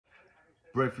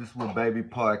Breakfast with Baby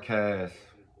podcast.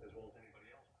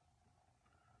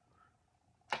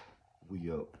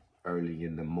 We up early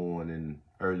in the morning,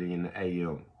 early in the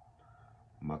AM.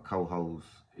 My co-host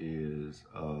is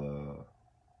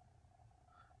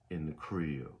in the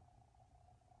crib.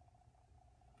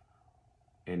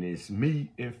 And it's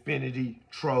me, Infinity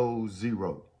Troll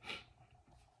Zero.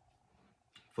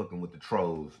 Fucking with the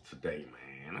trolls today,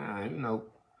 man.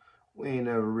 We ain't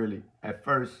never really at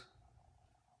first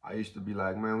I used to be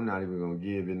like, man, we're not even gonna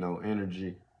give it no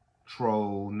energy.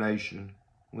 Troll nation.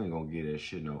 We ain't gonna give that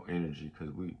shit no energy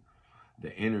because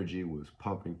the energy was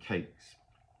pumping cakes.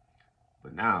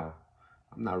 But now,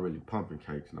 I'm not really pumping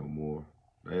cakes no more.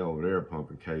 They over there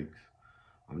pumping cakes.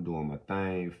 I'm doing my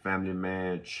thing, family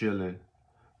man, chilling,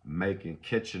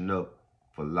 catching up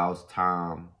for lost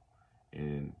time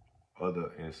and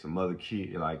some other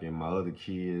kid, like in my other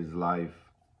kids'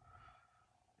 life.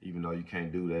 Even though you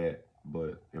can't do that,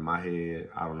 but in my head,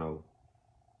 I don't know.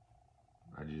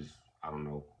 I don't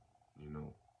know, you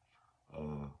know.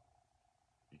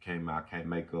 I can't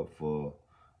make up for.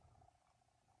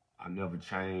 I never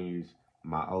changed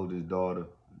my oldest daughter,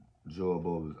 Joy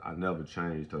Bowles. I never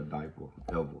changed her diaper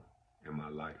ever in my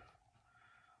life.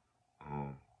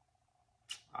 I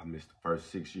missed the first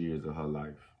 6 years of her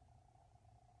life,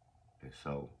 and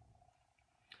so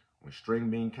when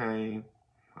String Bean came,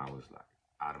 I was like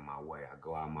out of my way. I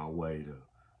go out of my way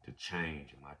to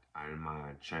change. I didn't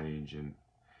mind changing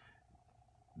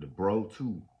the bro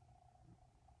too.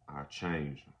 I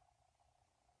changed.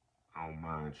 I don't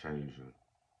mind changing.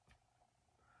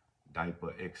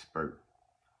 Diaper expert,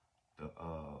 the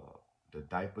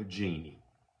diaper genie.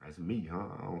 That's me,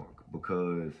 huh?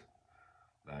 Because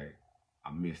like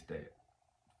I missed that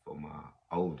for my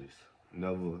oldest.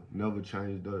 Never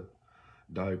changed the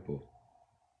diaper.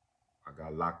 I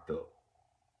got locked up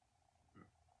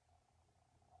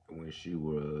when she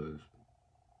was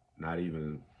not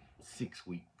even 6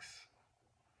 weeks.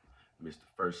 Missed the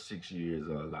first 6 years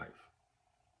of her life.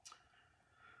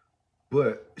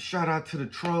 But shout out to the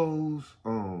trolls.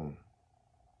 I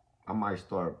might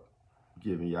start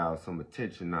giving y'all some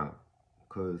attention now,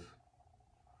 cause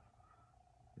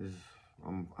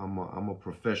I'm a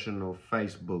professional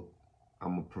Facebook.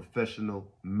 I'm a professional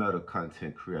meta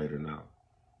content creator now.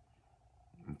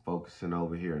 I'm focusing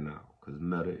over here now, cause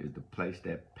Meta is the place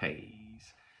that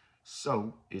pays.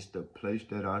 So it's the place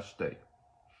that I stay.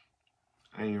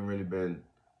 I ain't really been.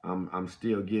 I'm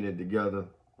still getting it together.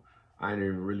 I ain't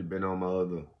even really been on my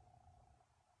other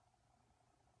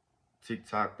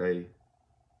TikTok.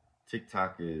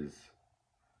 TikTok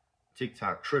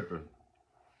tripping.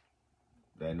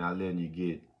 They're not letting you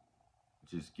get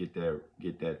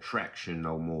that traction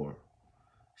no more.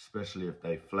 Especially if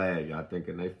they flag you. I think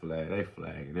they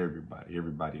flagging everybody.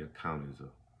 Everybody account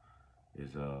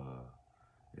is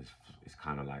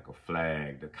kind of like a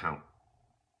flagged account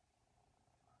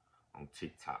on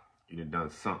TikTok. You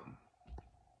done something.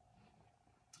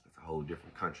 It's a whole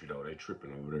different country though. They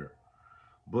tripping over there.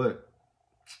 But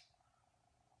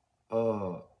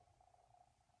I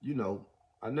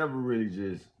never really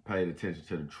just paid attention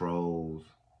to the trolls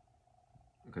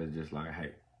because it's just like,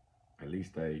 hey, at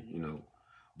least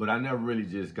but I never really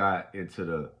just got into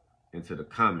the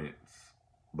comments.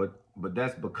 But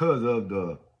that's because of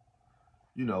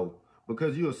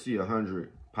because you'll see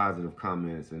 100 positive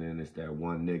comments and then it's that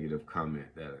one negative comment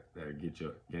that'll get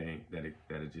your game,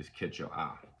 that'll just catch your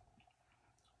eye,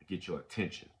 get your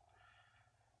attention.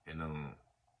 And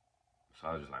so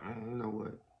I was just like, man, you know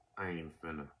what? I ain't even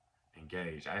finna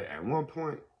engage. At one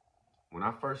point, when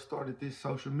I first started this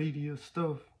social media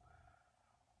stuff,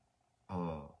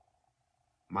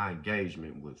 my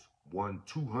engagement was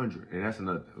 200. And that's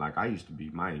another, like I used to be,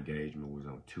 my engagement was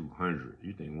on 200.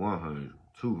 You think 100,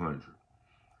 200.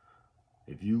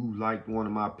 If you liked one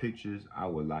of my pictures, I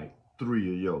would like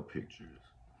 3 of your pictures.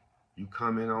 You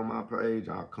comment on my page,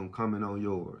 I'll come comment on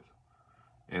yours.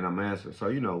 And I'm answering. So,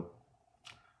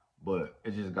 but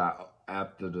it just got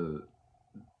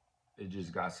it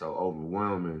just got so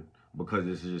overwhelming because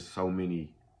it's just so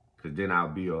many. Cause then I'll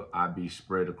be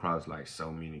spread across like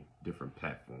so many different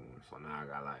platforms. So now I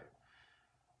got like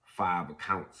 5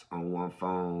 accounts on one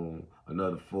phone,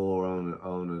 another 4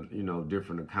 on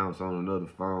different accounts on another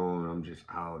phone. I'm just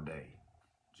all day,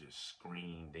 just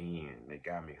screened in. They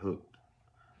got me hooked.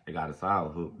 They got us all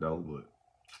hooked though, but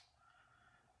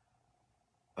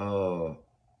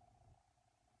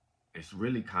it's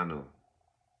really kind of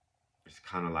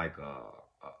like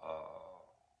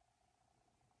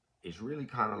it's really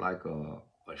kind of like a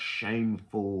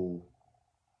shameful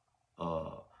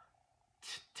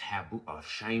taboo, a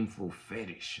shameful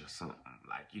fetish or something.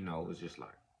 Like, it's just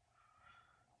like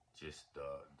just the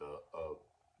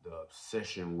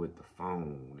obsession with the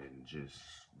phone and just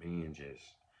being just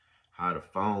how the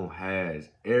phone has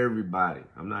everybody.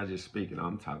 I'm not just speaking,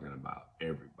 I'm talking about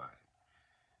everybody.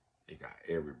 It got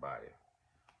everybody.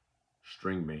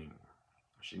 String bean.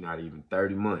 She not even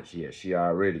 30 months yet. She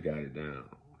already got it down.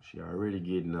 She already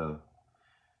getting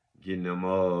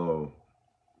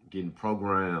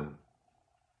programmed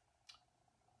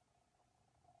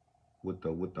with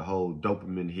the whole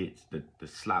dopamine hits, the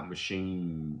slot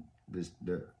machine,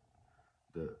 the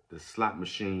slot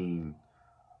machine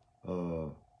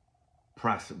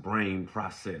brain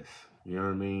process. You know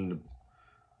what I mean?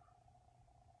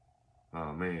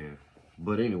 Oh man.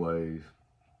 But anyways,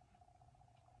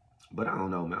 but I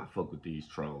don't know, man. I fuck with these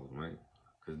trolls, man.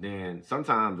 Cause then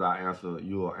sometimes I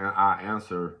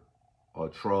answer a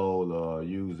troll or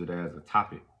use it as a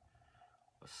topic,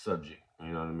 a subject.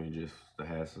 You know what I mean? Just to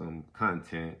have some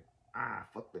content.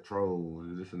 Fuck the trolls,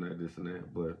 this and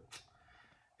that. But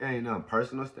it ain't nothing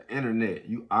personal. It's the internet.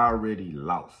 You already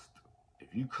lost.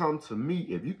 If you come to me,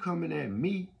 if you coming at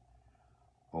me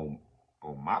on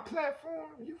my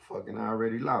platform, you fucking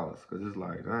already lost. Cause it's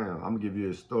like, damn, I'm gonna give you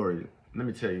a story. Let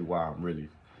me tell you why I'm really,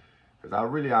 cause I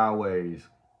really always,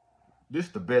 this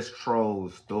is the best troll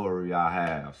story I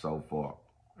have so far.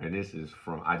 And this is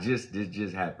from, this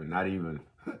just happened, not even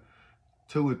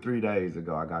 2 or 3 days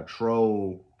ago. I got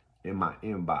troll in my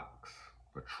inbox.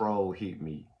 A troll hit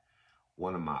me.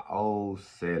 One of my old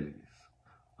cellies.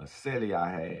 A cellie I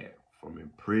had from in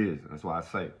prison. That's why I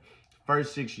say,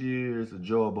 first 6 years of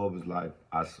Joe Boba's life,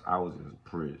 I was in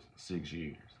prison, 6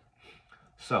 years.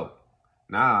 So,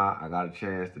 now I got a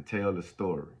chance to tell the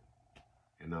story.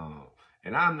 And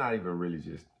I'm not even really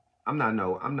just, I'm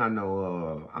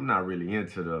not really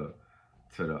into the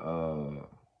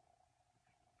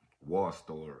war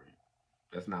story.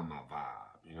 That's not my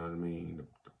vibe. You know what I mean?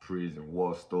 The prison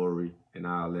war story and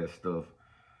all that stuff.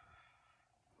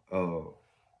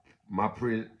 My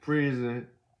prison,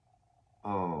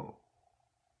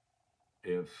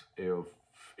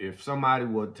 if somebody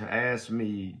were to ask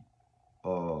me,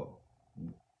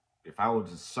 if I were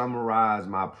to summarize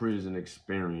my prison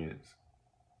experience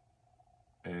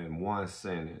in one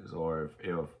sentence, or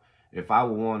if I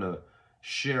would want to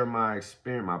share my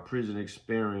experience, my prison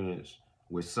experience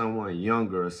with someone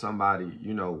younger, or somebody,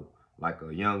 you know, like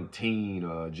a young teen,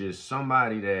 or just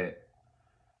somebody that,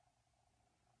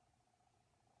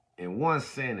 in one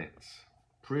sentence,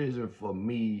 prison for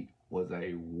me was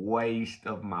a waste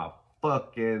of my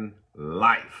fucking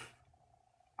life.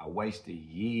 I wasted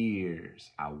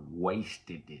years. I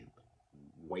wasted it.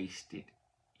 Wasted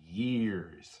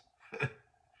years.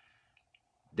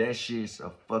 That shit's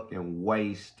a fucking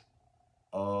waste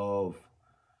of,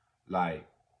 like,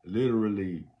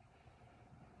 literally,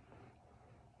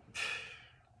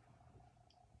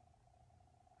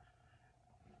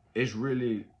 it's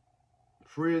really,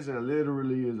 prison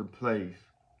literally is a place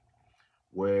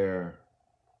where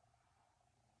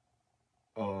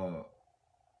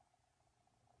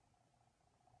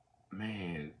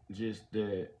man, just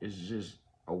that it's just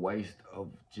a waste of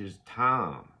just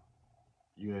time.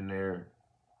 You in there,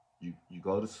 you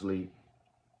go to sleep,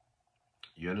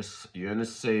 you're in a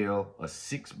cell, a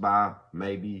 6 by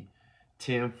maybe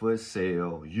 10-foot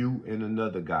cell, you and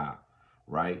another guy,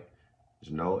 right?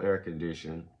 There's no air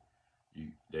conditioning.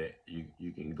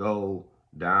 You can go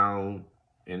down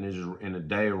in a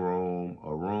day room,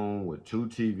 a room with 2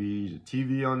 TVs, a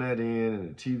TV on that end and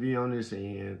a TV on this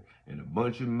end, and a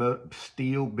bunch of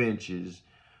steel benches.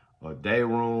 A day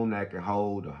room that can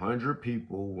hold 100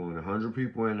 people. When 100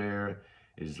 people in there,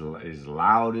 is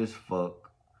loud as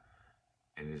fuck.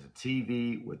 And there's a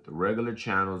TV with the regular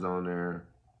channels on there.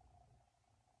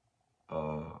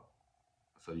 So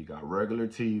you got regular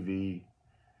TV.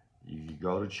 You can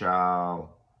go to Child.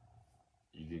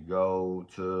 You could go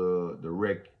to the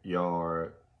rec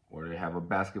yard where they have a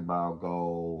basketball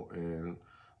goal and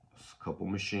a couple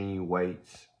machine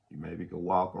weights. You maybe could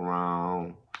walk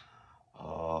around,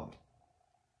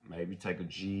 maybe take a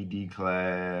GED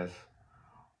class,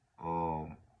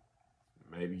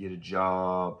 maybe get a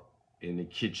job in the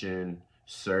kitchen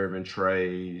serving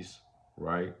trays,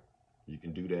 right? You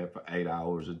can do that for 8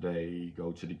 hours a day.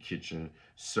 Go to the kitchen,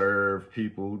 serve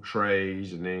people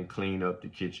trays, and then clean up the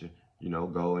kitchen. You know,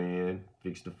 go in,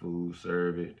 fix the food,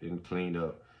 serve it, and clean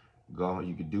up.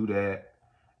 You could do that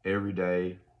every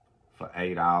day for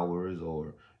 8 hours,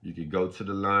 or you could go to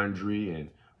the laundry and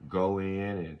go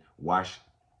in and wash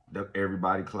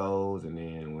everybody's clothes, and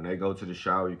then when they go to the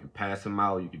shower, you can pass them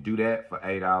out. You could do that for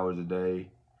 8 hours a day,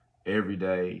 every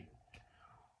day.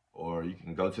 or you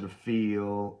can go to the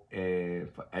field and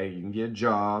you can get a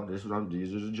job. These are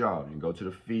the jobs. You can go to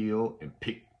the field and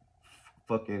pick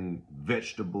fucking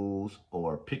vegetables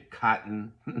or pick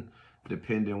cotton,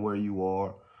 depending where you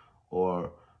are,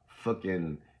 or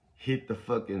fucking hit the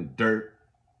fucking dirt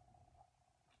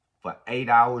for 8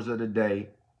 hours of the day.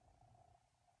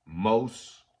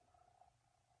 Most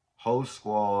host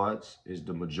squads is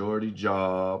the majority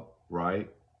job, right?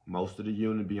 Most of the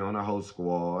unit be on a host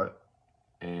squad,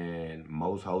 and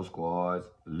most host squads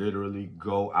literally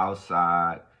go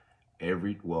outside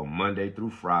Monday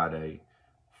through Friday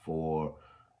for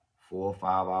 4 or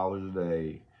 5 hours a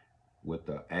day with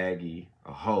the Aggie,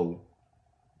 a hoe,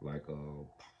 like a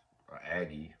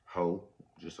Aggie hoe,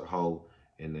 just a hoe,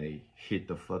 and they hit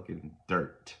the fucking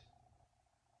dirt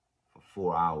for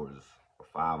 4 hours or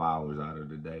 5 hours out of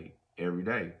the day, every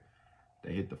day.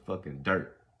 They hit the fucking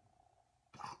dirt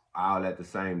all at the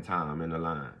same time in the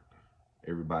line.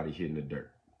 Everybody hitting the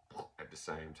dirt at the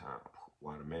same time.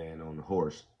 While the man on the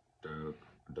horse,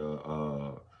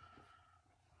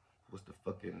 what's the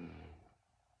fucking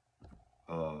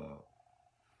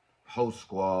host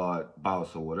squad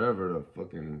boss or whatever, the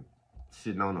fucking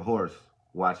sitting on the horse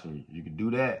watching you. You can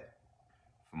do that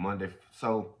for Monday.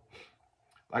 So,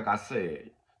 like I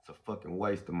said, it's a fucking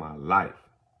waste of my life.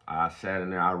 I sat in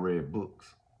there, I read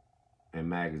books and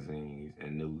magazines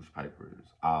and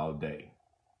newspapers all day.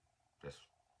 That's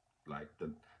like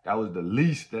that was the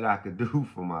least that I could do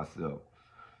for myself.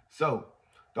 So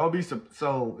don't be so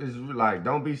it's like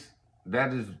don't be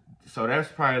that is so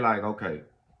that's probably like, okay,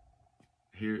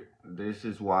 here this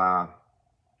is why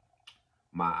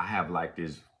I have like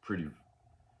this pretty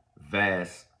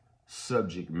vast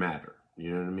subject matter.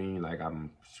 You know what I mean? Like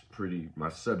my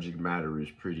subject matter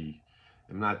is pretty.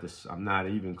 I'm not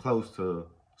even close to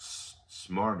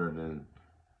smarter than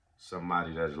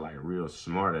somebody that's like real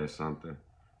smart at something.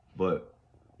 But,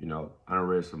 you know, I done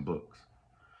read some books.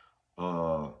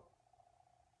 But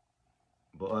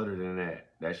other than that,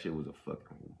 that shit was a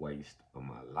fucking waste of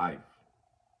my life.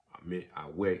 I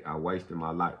wasted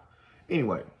my life.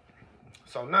 Anyway,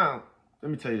 so now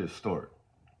let me tell you the story.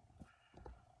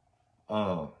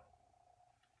 I'm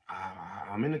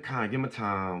in the Gimma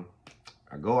town.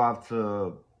 I go out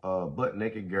to Butt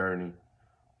Naked Gurney,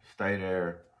 stay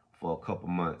there for a couple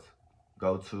months.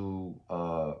 Go to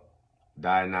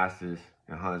Dionysus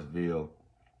in Huntsville.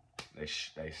 They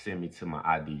send me to my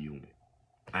ID unit,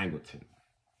 Angleton.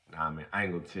 Now I'm in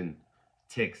Angleton,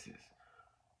 Texas.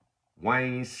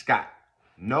 Wayne Scott,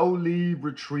 no leave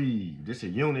retrieve. This is a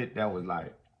unit that was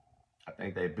like, I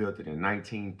think they built it in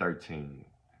 1913.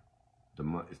 It's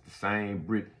the same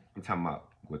brick. I'm talking about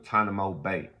Guantanamo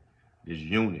Bay. This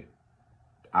unit,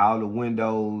 all the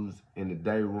windows in the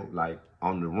day room, like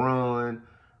on the run,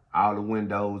 all the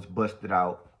windows busted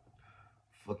out.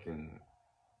 Fucking,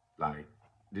 like,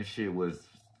 this shit was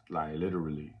like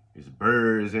literally, it's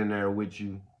birds in there with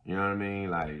you. You know what I mean?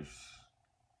 Like,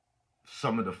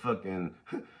 some of the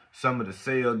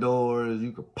cell doors,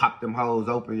 you could pop them holes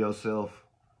open yourself,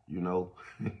 you know,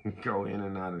 go in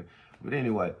and out of it. But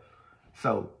anyway,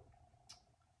 so,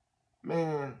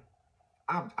 man,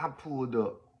 I pulled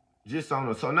up just on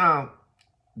it. So now,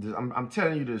 I'm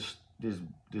telling you this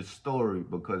story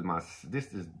because this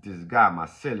guy, my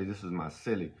celly, this was my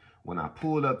celly. When I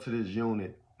pulled up to this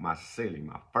unit, my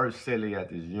first celly at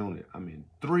this unit, I'm in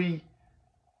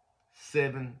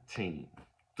 317,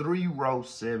 3 row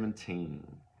 17.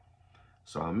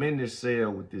 So I'm in this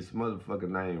cell with this motherfucker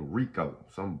named Rico.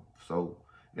 So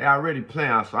they already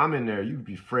playing, so I'm in there. You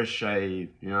be fresh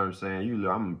shaved, you know what I'm saying?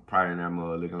 I'm probably in there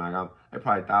mother looking like they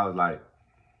probably thought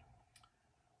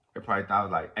I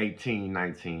was like 18,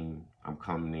 19. I'm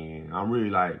coming in. I'm really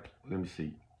like, let me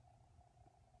see,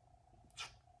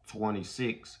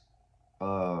 26.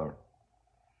 Well,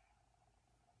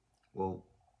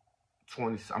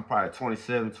 20. I'm probably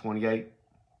 27, 28.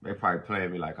 They probably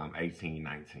playing me like I'm 18,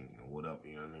 19 or whatever.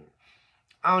 You know what I mean?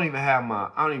 I don't even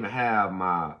have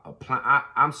my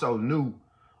I'm so new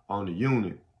on the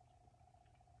unit.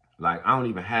 Like, I don't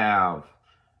even have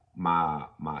my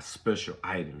special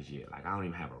items yet. Like, I don't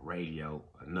even have a radio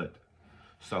or nothing.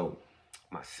 So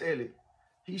my celly,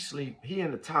 he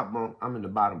in the top bunk, I'm in the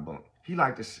bottom bunk.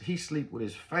 He sleep with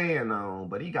his fan on,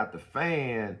 but he got the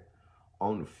fan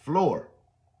on the floor,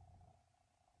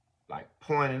 like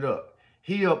pointed up.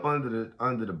 He up under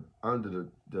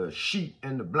the sheet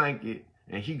and the blanket,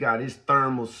 and he got his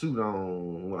thermal suit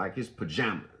on, like his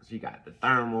pajamas. He got the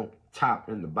thermal top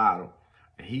and the bottom,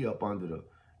 and he up under the,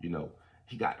 you know,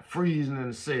 he got the freezing in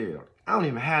the cell. I don't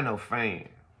even have no fan.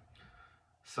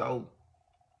 So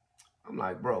I'm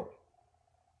like, bro,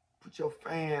 put your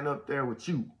fan up there with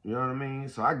you. You know what I mean?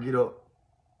 So I get up.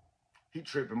 He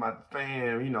tripping about the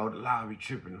fan, you know, the lobby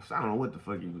tripping. So I don't know what the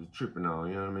fuck he was tripping on,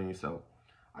 you know what I mean? So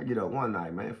I get up one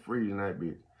night, man, freezing that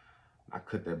bitch. I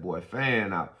cut that boy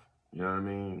fan off, you know what I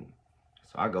mean?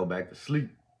 So I go back to sleep.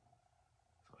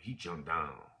 So he jumped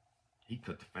down. He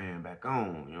cut the fan back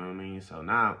on, you know what I mean? So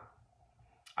now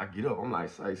I get up, I'm like,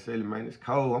 say, silly man, it's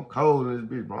cold. I'm cold in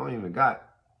this bitch, bro.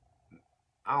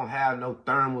 I don't have no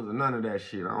thermals or none of that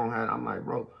shit. I'm like,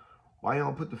 bro, why you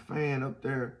don't put the fan up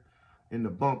there in the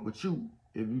bunk with you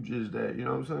if you just that, you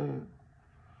know what I'm saying?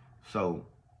 So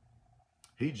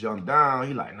he jumped down.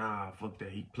 He like, nah, fuck that.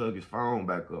 He plugged his phone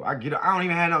back up. I get up. I don't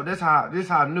even have no, this how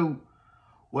I knew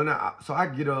so I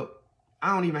get up.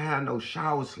 I don't even have no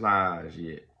shower slides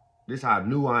yet. This how I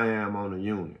knew I am on the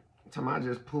unit. Time I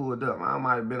just pulled up. I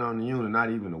might have been on the unit not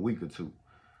even a week or two.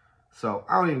 So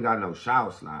I don't even got no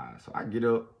shower slides. So I get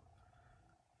up.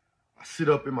 I sit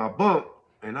up in my bunk.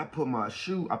 And I put my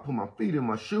feet in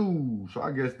my shoes. So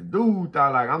I guess the dude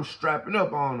thought like I'm strapping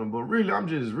up on him. But really, I'm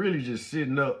really just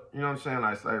sitting up. You know what I'm saying?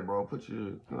 Like, say, bro, put your, you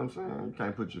know what I'm saying? You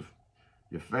can't put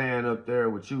your fan up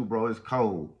there with you, bro. It's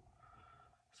cold.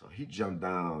 So he jumped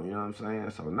down, you know what I'm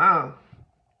saying? So now,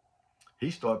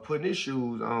 he started putting his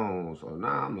shoes on. So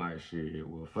now I'm like, shit,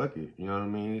 well, fuck it. You know what I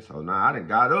mean? So now I done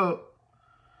got up.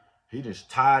 He just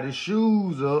tied his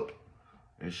shoes up.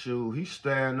 And shoot, he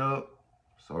stand up.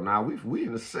 So now we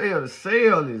in the cell. The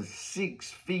cell is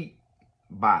 6 feet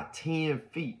by 10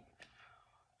 feet.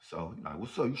 So he like,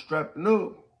 what's up? You strapping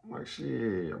up? I'm like,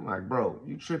 shit. I'm like, bro,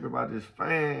 you tripping about this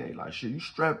fan? He like, shit, you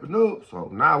strapping up? So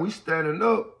now we standing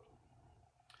up.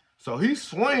 So he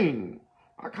swing.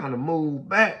 I kind of move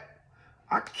back.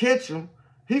 I catch him.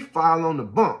 He fall on the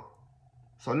bunk.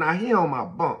 So now he on my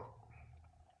bunk.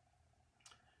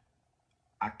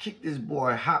 I kick this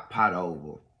boy hot pot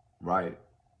over, right?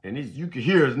 And you can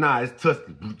hear it's now, it's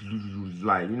touching,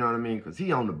 like, you know what I mean? Because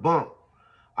he on the bunk.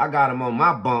 I got him on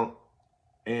my bunk.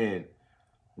 And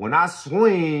when I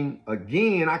swing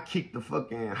again, I kick the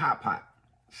fucking hot pot,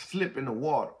 slip in the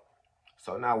water.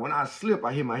 So now when I slip,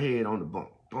 I hit my head on the bunk,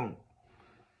 boom.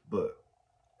 But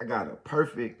I got a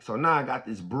perfect, so now I got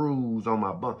this bruise on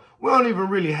my bunk. We don't even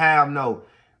really have no,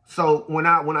 so when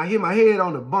I hit my head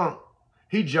on the bunk,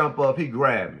 he jump up, he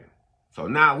grab me. So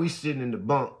now we sitting in the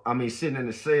bunk, sitting in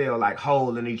the cell, like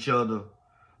holding each other.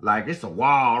 Like it's a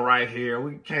wall right here.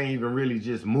 We can't even really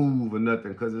just move or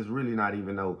nothing because it's really not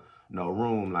even no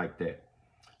room like that.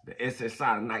 The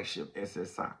SSI, the night shift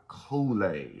SSI,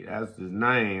 Kool-Aid, that's his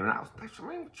name. And I was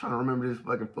trying to remember this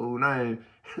fucking fool name.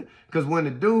 Because when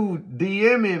the dude he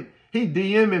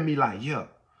DMing me like, yeah,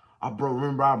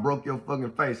 remember I broke your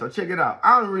fucking face. So check it out.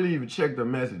 I don't really even check the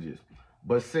messages.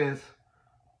 But since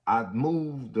I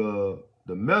moved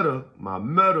my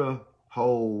Meta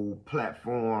whole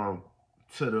platform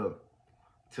to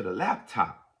the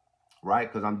laptop, right?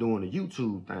 Because I'm doing the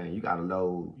YouTube thing. You gotta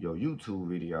load your YouTube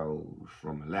videos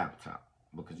from a laptop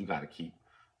because you gotta keep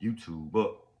YouTube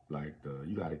up. Like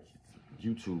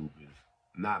YouTube is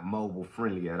not mobile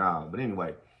friendly at all. But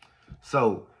anyway,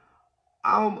 so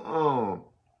I'm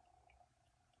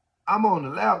on the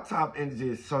laptop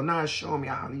and so now it's showing me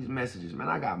all these messages. Man,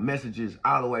 I got messages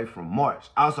all the way from March.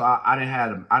 Also, I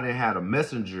didn't have a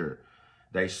messenger.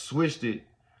 They switched it.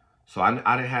 So I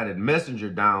didn't have a messenger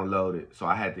downloaded. So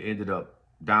I had to ended up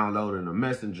downloading a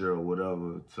messenger or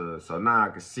whatever so now I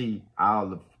can see all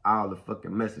the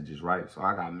fucking messages, right? So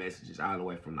I got messages all the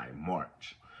way from like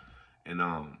March. And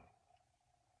I'm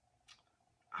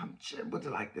but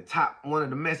like the top one of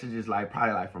the messages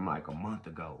probably from like a month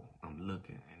ago. I'm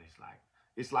looking and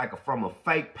it's like from a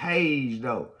fake page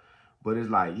though. But it's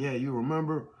like, yeah, you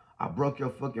remember I broke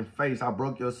your fucking face. I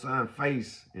broke your son's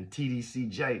face in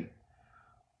TDCJ.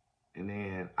 And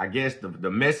then I guess the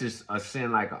message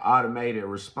sent like an automated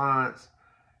response.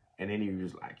 And then he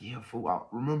was like, yeah, fool,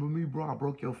 remember me, bro? I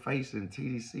broke your face in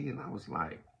TDC. And I was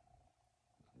like,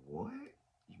 what?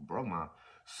 You broke my...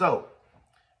 So,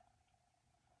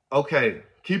 okay,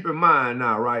 keep in mind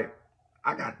now, right?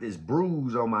 I got this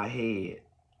bruise on my head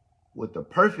with the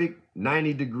perfect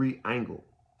 90-degree angle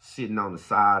sitting on the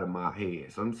side of my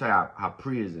head. So let me tell you how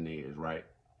prison is, right?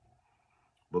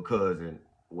 Because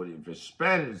if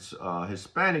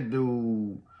Hispanic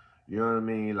dude, you know what I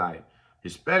mean? Like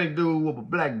Hispanic dude with a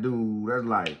black dude, that's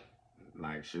like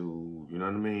shoot, you know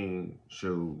what I mean?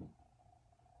 Shoot,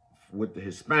 with the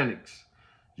Hispanics,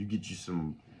 you get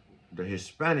you the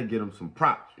Hispanic get them some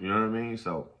props, you know what I mean?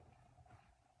 So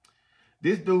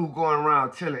this dude going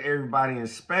around telling everybody in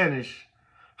Spanish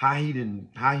how he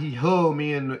hugged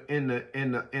me in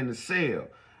the cell.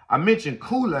 I mentioned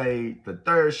Kool-Aid, the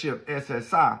third shift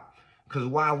SSI, Cause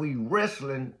while we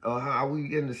wrestling, how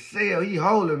we in the cell, he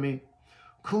holding me.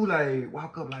 Kool-Aid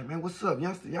walk up like, man, what's up,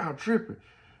 youngster? Y'all tripping.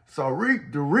 So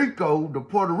the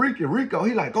Puerto Rican Rico,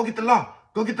 he like, go get the law,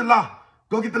 go get the law,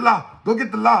 go get the law, go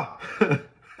get the law.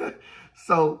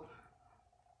 So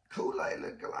Kool-Aid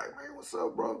looking like, man, what's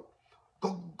up, bro?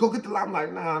 Go get the law. I'm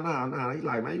like, nah. He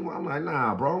like, man, I'm like,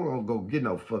 nah, bro, I'm gonna go get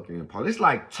no fucking police. It's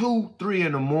like 2, 3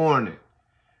 in the morning.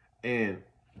 And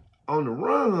on the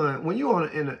run, when you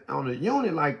on a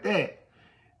unit like that,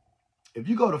 if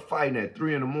you go to fighting at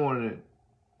 3 in the morning,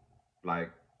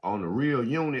 like on the real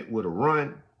unit with a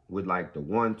run, with like the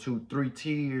 1, 2, 3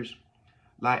 tiers,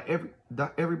 like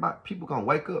everybody, people gonna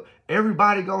wake up.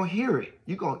 Everybody gonna hear it.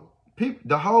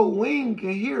 The whole wing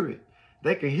can hear it.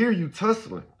 They can hear you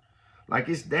tussling. Like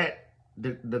it's that,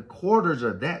 the quarters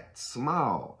are that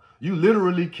small. You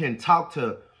literally can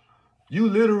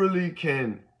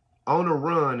on a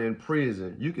run in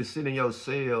prison, you can sit in your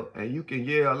cell and you can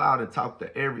yell out and talk to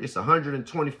it's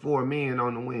 124 men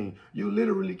on the wing. You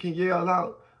literally can yell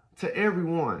out to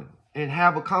everyone and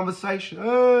have a conversation.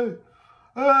 Hey,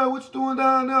 what you doing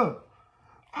down there?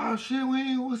 Oh shit,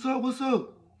 what's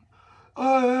up?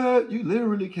 You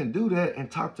literally can do that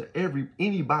and talk to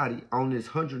anybody on this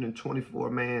 124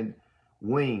 man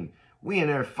wing. We in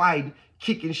there fighting,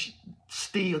 kicking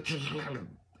steel,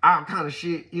 all kind of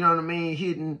shit, you know what I mean,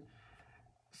 hitting.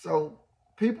 So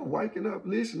people waking up,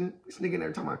 listening, this nigga in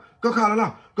there talking about, go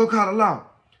call the law.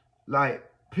 Like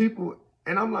people,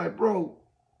 and I'm like, bro,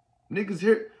 niggas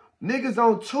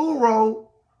on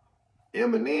 2-roll,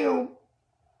 Eminem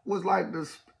was like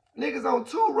this, niggas on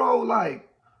 2-roll like,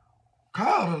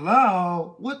 call the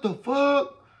law, what the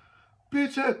fuck?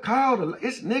 Bitch, call the law.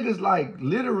 It's niggas like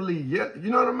literally, yeah,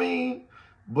 you know what I mean?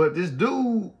 But this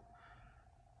dude,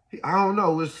 I don't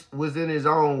know, was in his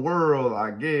own world,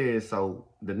 I guess. So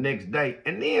the next day,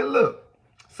 and then look,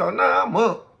 so now I'm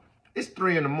up. It's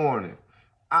 3 in the morning.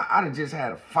 I done just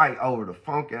had a fight over the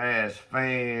funky ass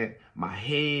fan. My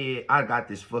head, I got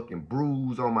this fucking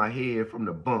bruise on my head from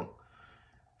the bunk.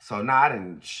 So now I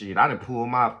didn't pull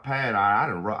my pad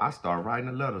out. I started writing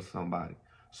a letter to somebody.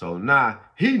 So now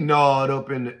he gnawed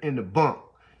up in the bunk,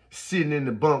 sitting in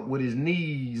the bunk with his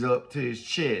knees up to his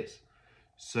chest.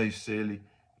 Say, Sally,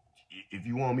 if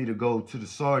you want me to go to the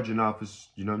sergeant office,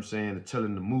 you know what I'm saying, to tell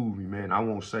him the movie, man, I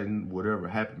won't say whatever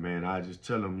happened, man. I just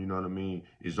tell him, you know what I mean,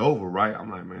 it's over, right? I'm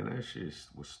like, man, that shit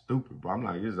was stupid, bro. I'm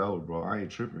like, it's over, bro. I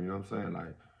ain't tripping, you know what I'm saying?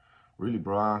 Like, really,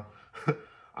 bro,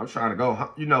 I'm trying to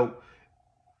go, you know,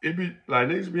 it be, like,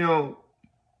 niggas be on,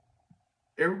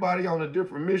 everybody on a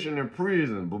different mission in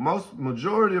prison, but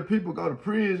majority of people go to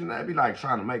prison, they be, like,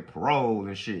 trying to make parole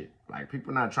and shit. Like,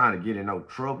 people not trying to get in no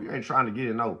trouble. You ain't trying to get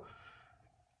in no,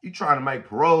 you trying to make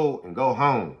parole and go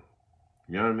home.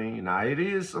 You know what I mean? Now, it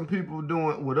is some people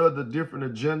doing with other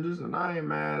different agendas, and I ain't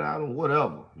mad at them,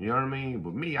 whatever. You know what I mean?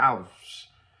 But me, I was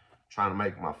trying to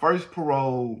make my first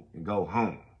parole and go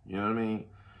home. You know what I mean?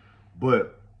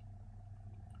 But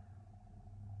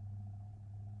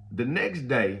the next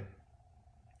day,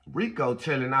 Rico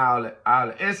telling all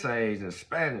the essays in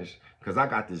Spanish, because I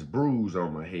got this bruise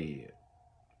on my head.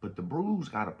 But the bruise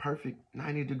got a perfect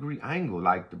 90-degree angle.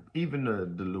 Like even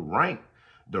the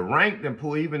rank then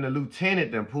pull, even the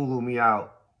lieutenant then pulled me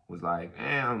out. Was like,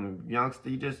 damn, youngster,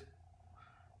 you just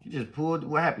pulled,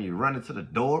 what happened? You run into the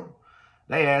door?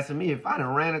 They asking me if I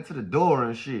done ran into the door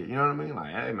and shit. You know what I mean?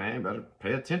 Like, hey man, better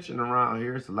pay attention around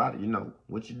here. It's a lot of, you know,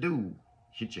 what you do.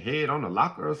 Hit your head on the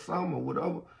locker or something or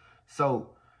whatever. So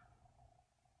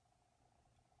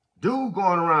dude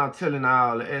going around telling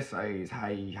all the essays how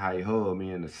he hugged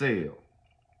me in the cell,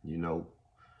 you know,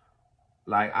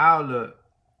 like all the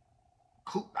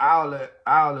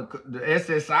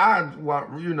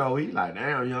SSI, you know, he like,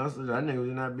 damn, youngster, that nigga was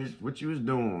in that bitch, what you was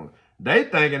doing? They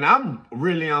thinking I'm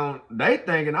really on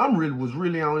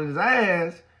his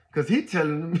ass, cause he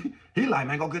telling me, he like,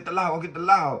 man, go get the law.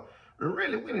 And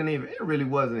really, it really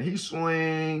wasn't. He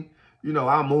swing, you know,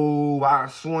 I move, I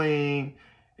swing.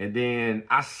 And then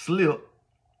I slip,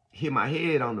 hit my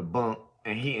head on the bunk,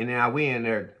 and we in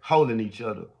there holding each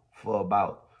other for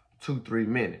about 2-3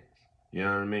 minutes. You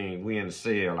know what I mean? We in the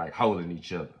cell, like, holding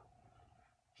each other.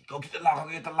 Go get the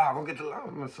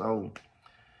law. So,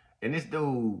 and this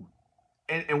dude,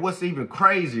 and what's even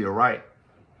crazier, right?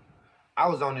 I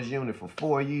was on this unit for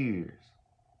 4 years.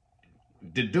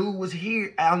 The dude was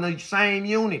here on the same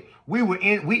unit. We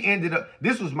ended up,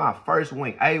 this was my first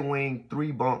wing, A wing,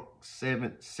 3 bunk,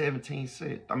 17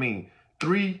 cell. I mean,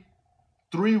 3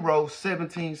 row,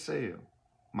 17 cell.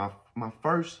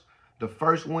 The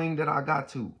first wing that I got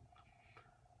to.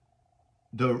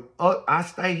 I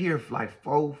stayed here for like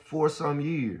four some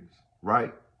years,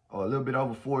 right? or a little bit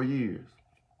over 4 years.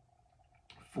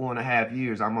 4.5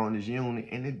 years I'm on this unit,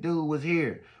 and the dude was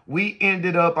here. We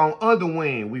ended up on other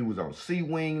wing. We was on C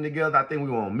wing together. I think we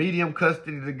were on medium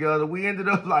custody together. We ended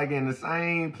up like in the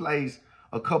same place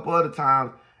a couple other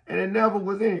times, and it never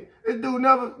was any. This dude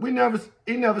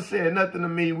he never said nothing to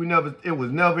me. It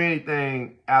was never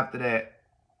anything after that.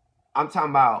 I'm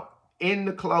talking about in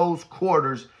the close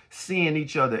quarters, seeing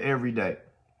each other every day.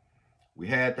 We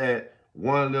had that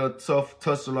one little tough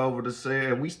tussle over the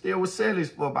cell, and we still was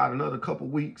cellies for about another couple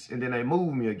weeks, and then they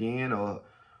moved me again, or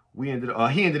he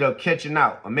ended up catching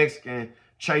out. A Mexican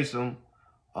chased him,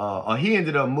 or he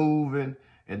ended up moving,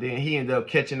 and then he ended up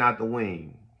catching out the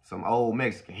wing. Some old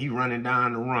Mexican, he running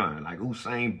down the run like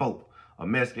Usain Bolt. A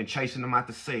Mexican chasing him out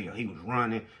the cell. He was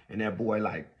running, and that boy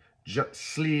like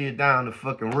slid down the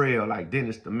fucking rail like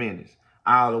Dennis the Menace,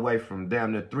 all the way from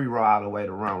damn near 3 row all the way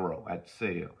to 1 row at the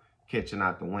cell, catching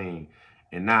out the wing.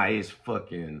 And now it's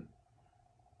fucking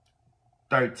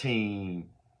 13,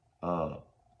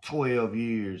 12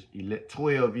 years,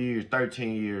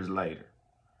 13 years later.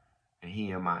 And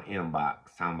he in my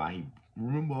inbox talking about,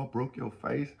 remember I broke your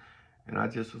face? And I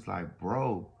just was like,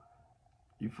 bro,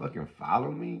 you fucking follow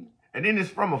me? And then it's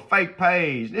from a fake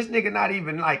page. This nigga not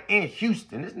even like in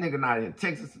Houston. This nigga not in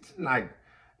Texas. It's like,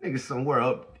 nigga somewhere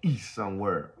up east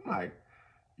somewhere. I'm like,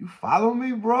 you follow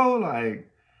me, bro?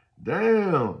 Like,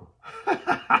 damn.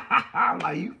 I'm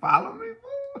like, you follow me,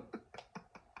 bro?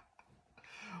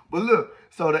 But look,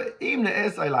 so even the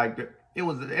essay, like, it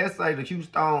was the essay, the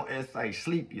Houston essay,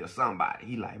 Sleepy or somebody.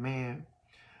 He like, man,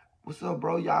 what's up,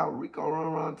 bro? Y'all, Rico run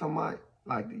around talking about,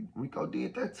 like, Rico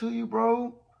did that to you,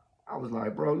 bro? I was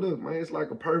like, bro, look, man, it's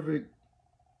like a perfect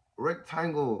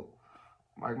rectangle.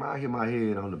 Like, man, I hit my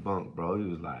head on the bunk, bro. He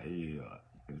was like, yeah.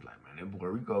 He was like, man, that boy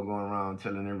Rico going around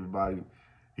telling everybody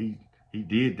he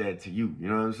did that to you. You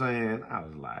know what I'm saying? I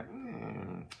was like,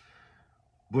 man.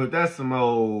 But that's some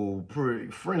old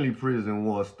friendly prison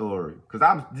war story. Cause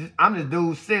I'm this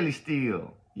dude silly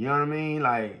still. You know what I mean?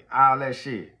 Like all that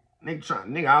shit.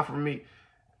 Nigga offered me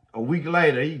a week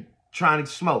later. He trying to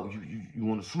smoke. You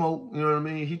want to smoke? You know what I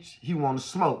mean? He want to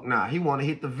smoke now. He want to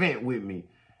hit the vent with me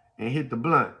and hit the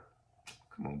blunt.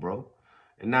 Come on, bro.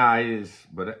 And now it is,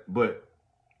 but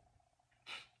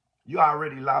you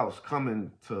already lost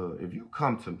if you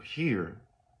come to here,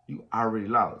 you already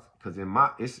lost. Cause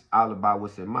it's all about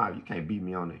what's in my, you can't beat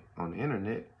me on the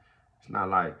internet. It's not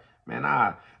like, man,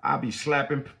 I be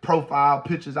slapping profile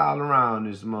pictures all around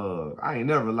this mug. I ain't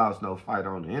never lost no fight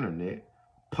on the internet.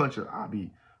 I be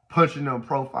punching them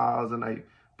profiles and they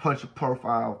punch a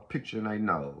profile picture and they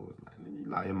know.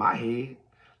 Like in my head,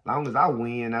 as long as I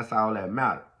win, that's all that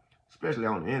matters. Especially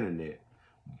on the internet.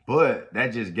 But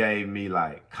that just gave me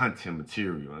like content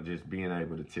material, just being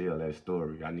able to tell that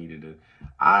story. I needed to,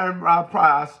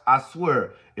 I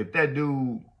swear, if that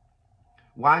dude,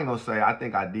 well, I ain't gonna say, I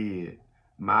think I did.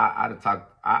 I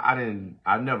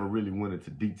never really went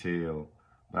into detail,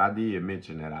 but I did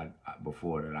mention that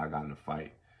before that I got in a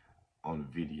fight on the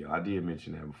video. I did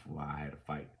mention that before. I had a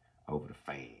fight over the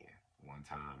fan one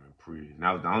time in prison.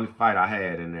 That was the only fight I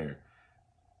had in there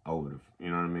over the,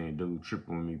 you know what I mean? Dude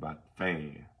tripping with me about the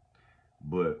fan.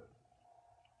 But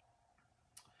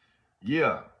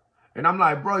yeah. And I'm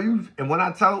like, bro, and when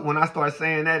I started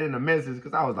saying that in the message,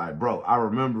 because I was like, bro, I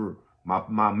remember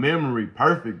my memory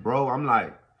perfect, bro. I'm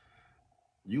like,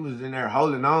 you was in there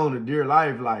holding on to dear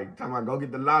life, like, talking about, go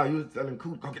get the law. You was telling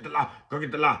Cool, go get the law, go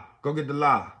get the law, go get the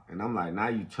law. And I'm like, now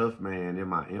you tough man in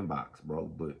my inbox, bro.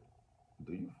 But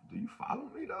do you follow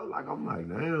me though? Like, I'm like,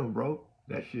 damn, bro,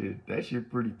 that shit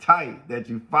pretty tight that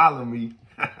you follow me.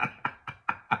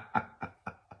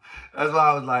 That's why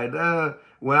I was like,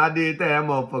 when I did that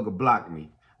motherfucker blocked me.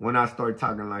 When I started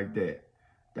talking like that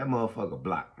motherfucker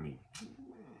blocked me.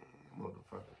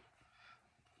 Motherfucker.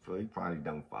 So he probably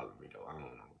don't follow me though. I don't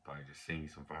know. Probably just seen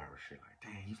some viral shit like,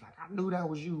 dang, he's like, I knew that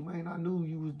was you, man. I knew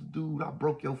you was the dude. I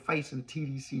broke your face in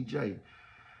TDCJ.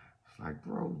 It's like,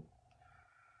 bro,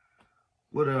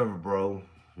 whatever, bro.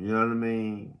 You know what I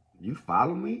mean? You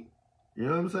follow me? You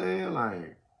know what I'm saying?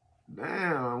 Like,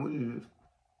 damn,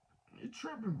 you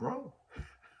tripping, bro.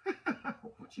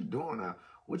 What you doing now?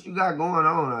 What you got going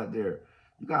on out there?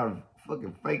 You got a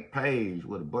fucking fake page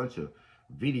with a bunch of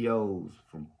videos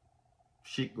from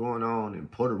shit going on in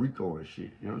Puerto Rico and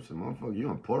shit. You know what I'm saying? Motherfucker, you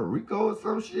in Puerto Rico or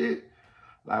some shit?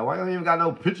 Like, why you don't even got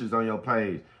no pictures on your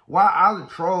page? Why all the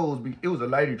trolls it was a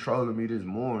lady trolling me this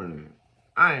morning.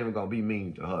 I ain't even gonna be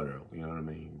mean to her though, you know what I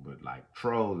mean? But like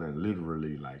trolling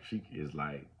literally, like she is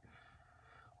like,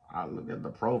 I look at the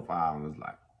profile and it's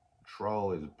like,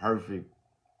 troll is perfect.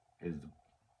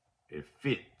 It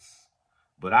fits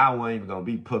But I wasn't even gonna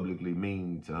be publicly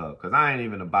mean to her, cause I ain't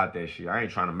even about that shit. I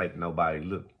ain't trying to make nobody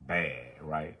look bad,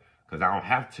 right? Cause I don't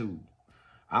have to.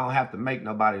 I don't have to make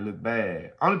nobody look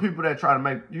bad. Only people that try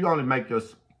to you only make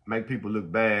people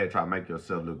look bad, try to make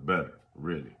yourself look better,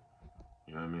 really.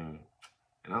 You know what I mean?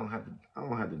 And I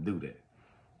don't have to do that.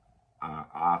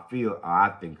 I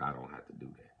think I don't have to do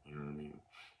that. You know what I mean?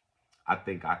 I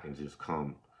think I can just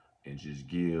come and just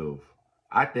give.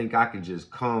 I think I can just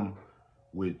come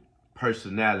with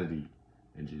personality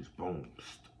and just boom,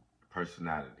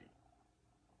 personality.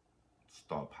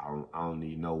 Stop. I don't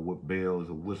need no bells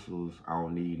or whistles. I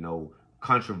don't need no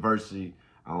controversy.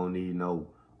 I don't need no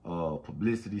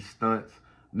publicity stunts.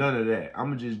 None of that.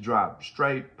 I'ma just drop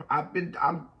straight. I've been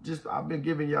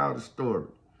giving y'all the story.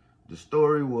 The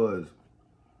story was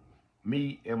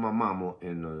me and my mama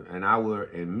and I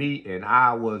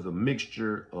was a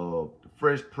mixture of the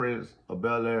Fresh Prince of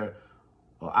Bel-Air,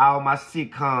 all my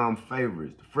sitcom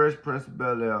favorites, the Fresh Prince of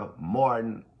Bel-Air,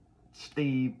 Martin,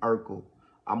 Steve Urkel.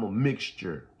 I'm a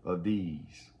mixture of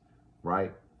these,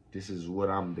 right? This is what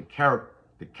the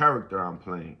character I'm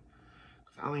playing.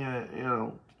 I mean, you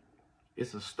know,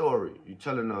 it's a story. You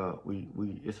telling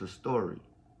it's a story.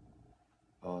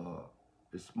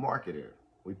 It's marketed.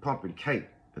 We pumping cake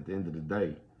at the end of the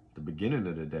day, the beginning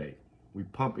of the day. We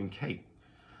pumping cake.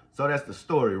 So that's the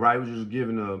story, right? We're just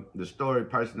giving the story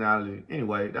personality.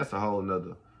 Anyway, that's a whole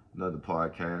another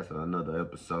podcast or another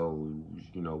episode.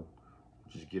 You know,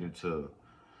 just get into,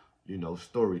 you know,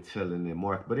 storytelling and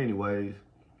market. But anyways,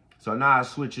 so now I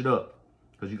switch it up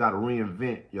because you got to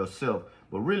reinvent yourself.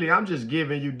 But really, I'm just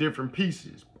giving you different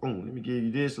pieces. Boom, let me give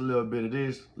you this, a little bit of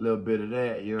this, a little bit of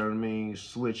that. You know what I mean?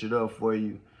 Switch it up for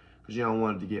you because you don't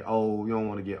want it to get old. You don't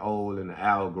want to get old in the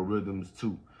algorithms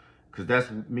too. Because that's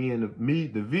the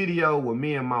video with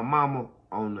me and my mama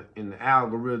in the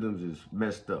algorithms is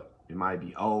messed up. It might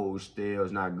be old, stale,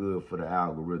 it's not good for the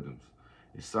algorithms.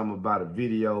 It's something about a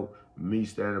video, me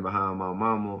standing behind my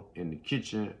mama in the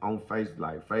kitchen on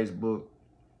Facebook.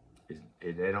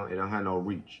 It don't have no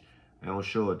reach. They don't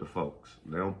show it to folks.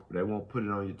 They won't put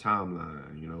it on your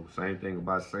timeline. You know, same thing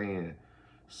about saying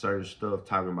certain stuff,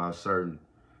 talking about certain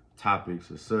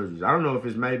topics or surgeries. I don't know if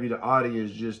it's maybe the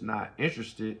audience just not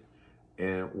interested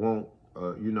and won't,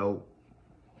 you know,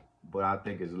 but I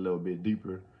think it's a little bit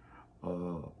deeper.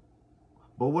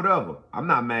 But whatever, I'm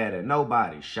not mad at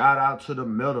nobody. Shout out to the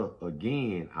Meta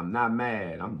again. I'm not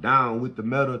mad. I'm down with the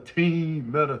Meta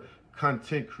team, Meta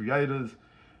content creators.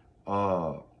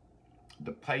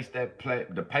 The pace that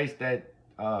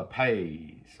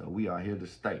pays. So we are here to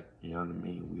stay. You know what I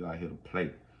mean? We are here to play.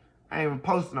 I ain't even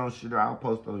posting on shit. I'll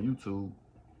post on YouTube.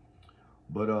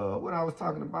 But what I was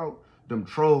talking about, them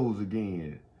trolls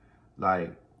again.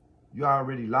 Like, you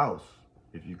already lost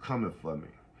if you coming for me.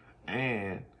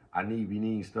 And we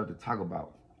need stuff to talk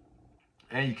about.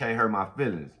 And you can't hurt my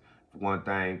feelings, for one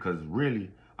thing, because really,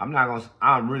 I don't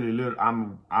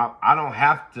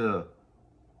have to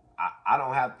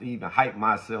even hype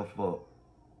myself up.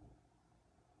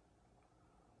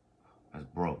 That's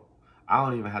broke. I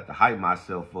don't even have to hype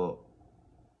myself up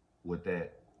with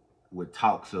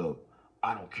talks of,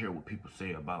 I don't care what people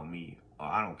say about me, or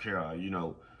I don't care, you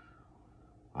know,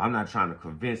 I'm not trying to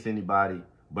convince anybody,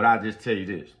 but I just tell you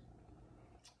this.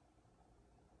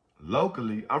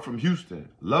 Locally, I'm from Houston.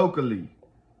 Locally,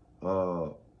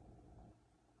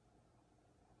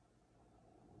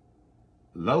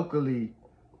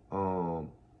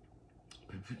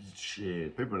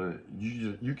 shit, people,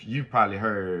 you probably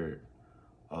heard,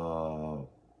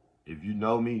 if you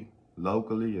know me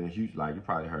locally in Houston, like you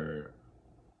probably heard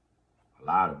a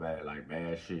lot of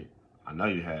bad shit. I know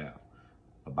you have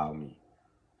about me.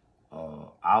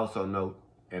 I also know,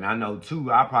 and I know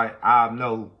too, I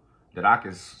know that I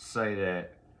can say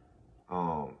that,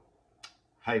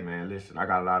 hey man, listen, I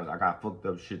got fucked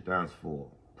up shit to answer for.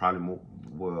 Probably more,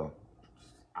 well,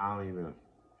 I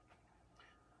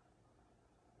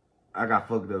got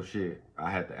fucked up shit I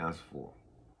had to answer for.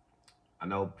 I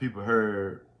know people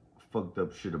heard fucked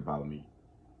up shit about me.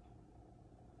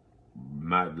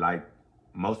 Like,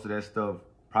 most of that stuff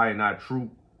probably not true.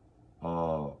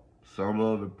 Some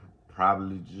of it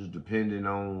probably just depending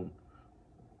on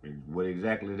what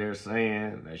exactly they're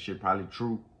saying. That shit probably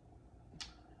true.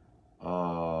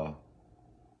 So,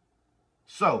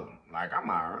 like,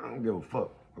 I don't give a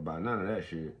fuck about none of that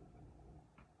shit.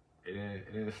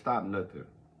 It didn't stop nothing.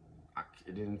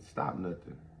 It didn't stop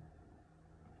nothing.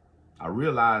 I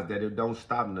realized that it don't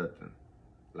stop nothing.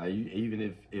 Like,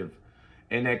 even if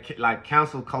in that, like,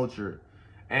 cancel culture,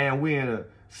 and we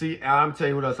I'm tell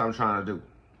you what else I'm trying to do.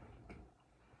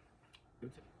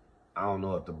 I don't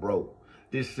know if the bro,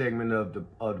 This segment of the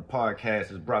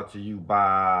podcast is brought to you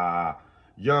by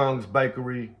Young's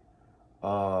Bakery.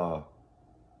 Young's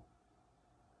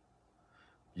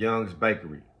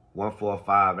Bakery,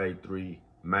 14583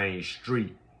 Main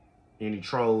Street. Any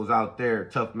trolls out there,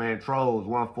 Tough Man Trolls,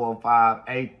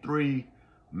 14583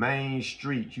 Main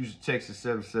Street, Houston, Texas,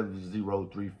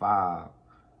 77035.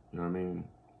 You know what I mean?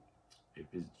 If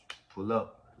it's pull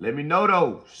up. Let me know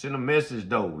though. Send a message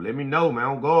though. Let me know, man. I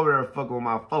don't go over there and fuck with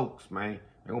my folks, man.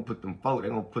 They gonna put them folk, they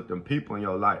gonna put them people in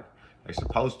your life. They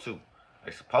supposed to.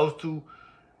 They supposed to.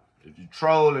 If you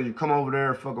troll or you come over there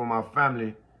and fuck with my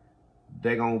family,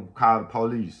 they gonna call the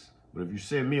police. But if you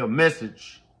send me a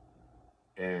message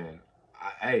and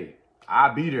hey,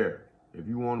 I'll be there. If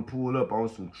you want to pull up on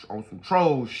some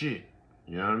troll shit,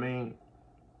 you know what I mean?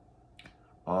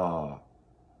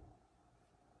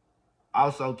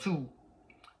 Also too,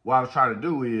 what I was trying to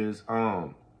do is I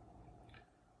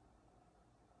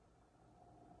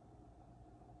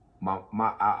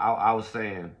was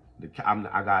saying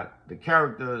I got the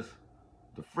characters,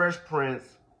 the Fresh Prince,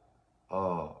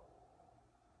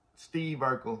 Steve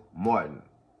Urkel, Martin,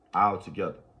 all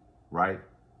together, right?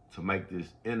 To make this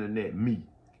internet me.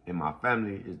 And my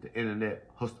family is the internet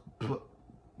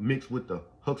mixed with the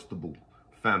Huxtable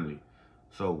family.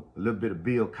 So a little bit of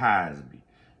Bill Cosby.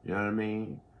 You know what I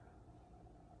mean?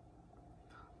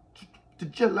 The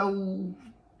Jello,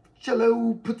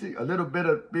 put a little bit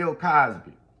of Bill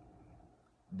Cosby.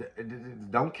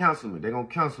 Don't cancel me. They're gonna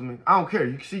cancel me. I don't care.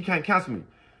 You can't cancel me.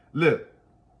 Look,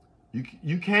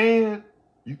 you can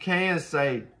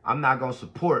say I'm not gonna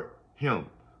support him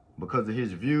because of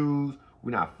his views.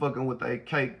 We're not fucking with that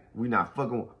cake. We not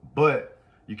fucking with, but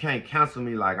you can't cancel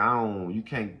me like I don't. You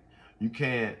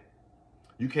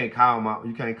can't call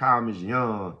Ms.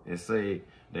 Young and say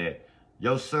that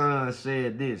your son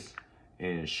said this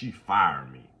and she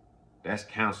fired me. That's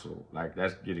cancel. Like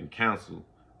that's getting canceled.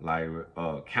 Like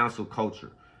cancel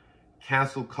culture.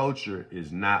 Cancel culture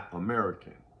is not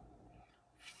American.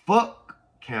 Fuck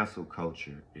cancel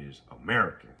culture is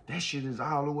American. That shit is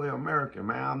all the way American,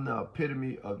 man. I'm the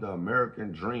epitome of the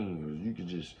American dream. You can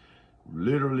just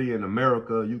literally in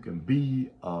America, you can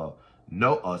be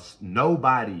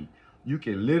nobody. You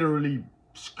can literally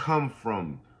come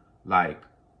from like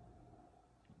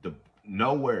the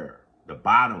nowhere, the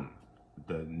bottom,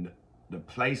 the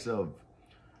place of,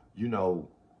 you know,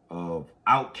 of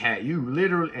outcast. You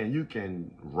literally, and you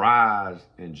can rise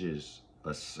and just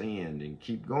ascend and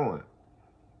keep going.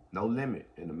 No limit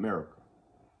in America,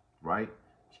 right?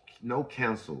 No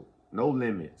cancel, no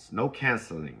limits, no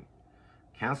canceling.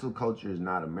 Cancel culture is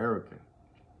not American.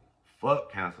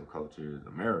 Fuck cancel culture is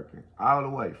American. All the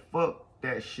way. Fuck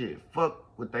that shit. Fuck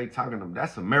what they talking about.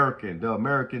 That's American. The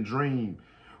American dream.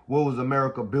 What was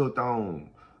America built on?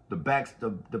 The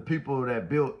people that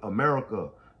built America,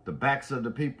 the backs of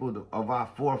the people of our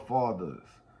forefathers.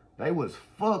 They was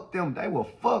fuck them. They were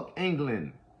fuck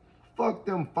England. Fuck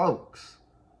them folks.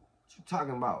 What you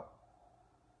talking about?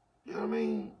 You know what I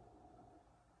mean?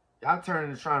 Y'all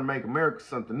turning to trying to make America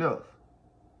something else.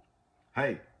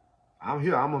 Hey, I'm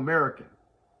here. I'm American.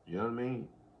 You know what I mean?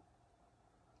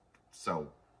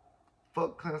 So,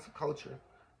 fuck cancel culture.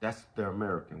 That's the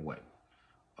American way.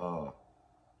 You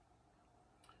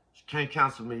can't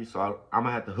cancel me, so I'm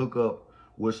gonna have to hook up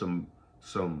with some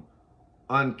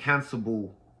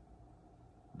uncancelable,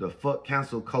 the fuck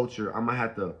cancel culture. I'm gonna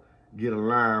have to get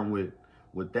aligned with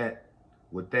that,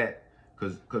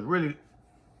 cause really,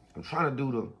 I'm trying to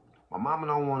do my mama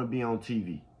don't want to be on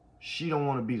TV. She don't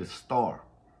want to be the star.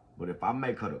 But if I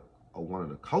make her one of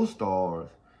the co-stars,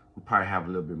 we probably have a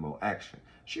little bit more action.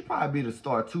 She probably be the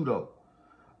star too, though.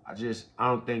 I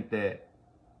don't think that,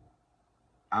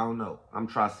 I don't know. I'm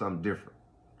trying something different.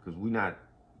 Because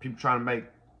people trying to make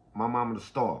my mama the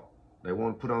star. They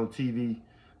want to put on TV.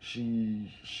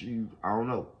 She, I don't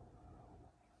know.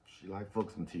 She like fuck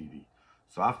some TV.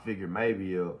 So I figured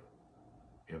maybe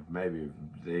if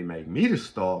they make me the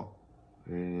star,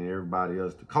 and everybody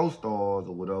else the co-stars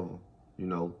or whatever, you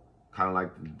know, kind of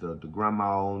like the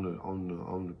grandma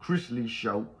on the Chris Lee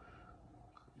show,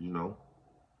 you know.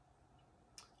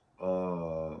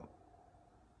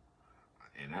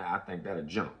 And I think that'll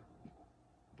jump.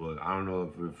 But I don't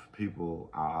know if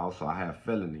people, I have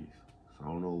felonies, so I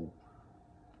don't know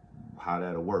how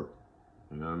that'll work.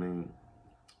 You know what I mean?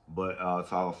 But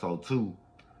it's also too,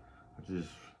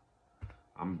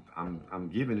 I'm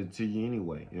giving it to you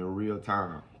anyway in real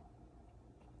time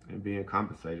and being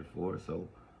compensated for it. So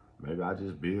maybe I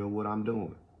just build what I'm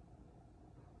doing.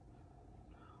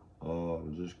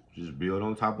 Just build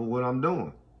on top of what I'm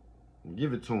doing. And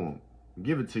give it to them.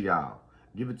 Give it to y'all.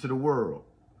 Give it to the world.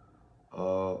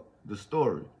 The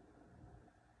story.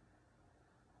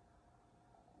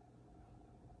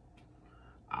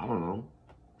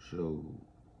 shoot,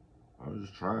 I was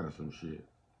just trying some shit.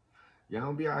 Y'all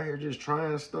don't be out here just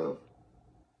trying stuff.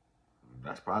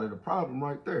 That's probably the problem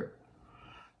right there.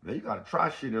 Man, you gotta try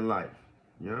shit in life.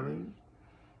 You know what I mean?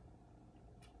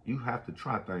 You have to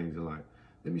try things in life.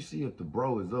 Let me see if the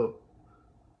bro is up.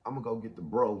 I'm gonna go get the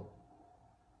bro.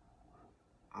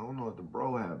 I don't know if the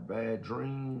bro have bad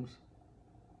dreams.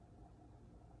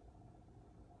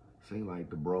 Seem like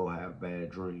the bro have bad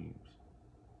dreams.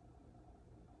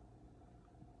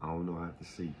 I don't know, I have to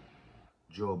see.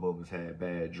 Joe Bubba's had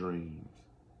bad dreams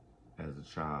as a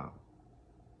child,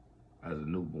 as a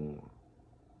newborn.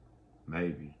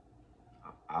 Maybe.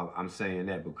 I'm saying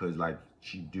that because like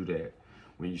she do that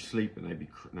when you sleep and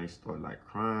they start like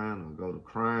crying or go to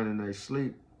crying and they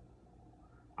sleep.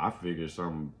 I figure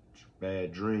some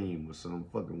bad dream or something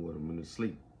fucking with them in the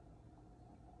sleep.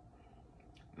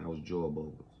 That was Joe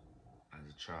Bubba's as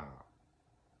a child.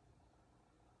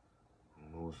 I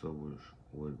don't know what's up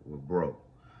with bro.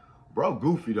 Bro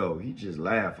goofy though. He just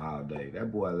laugh all day.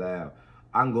 That boy laugh.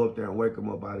 I can go up there and wake him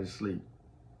up out of his sleep.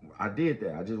 I did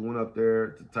that. I just went up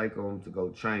there to take him to go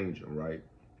change him, right?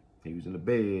 He was in the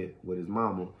bed with his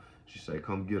mama. She said,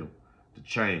 come get him to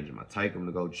change him. I take him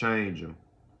to go change him.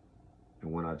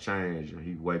 And when I change him,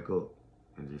 he wake up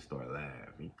and just start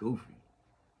laughing. He goofy.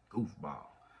 Goofball.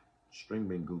 String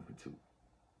bean goofy too.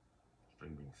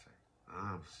 String bean say,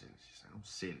 I'm silly. She say, I'm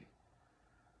silly.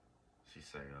 She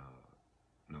say,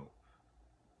 no.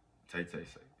 Tay Tay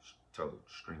say, told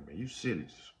String bean, you silly.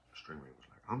 String bean was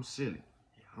like, I'm silly.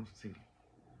 Yeah, I'm silly.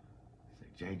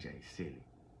 Say, JJ silly.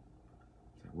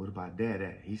 Say, what about Dad?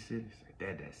 He silly? Say,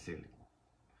 Dad silly.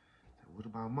 Say, what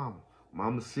about Mama?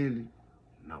 Mama silly?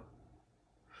 No.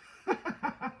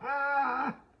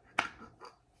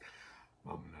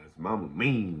 Mama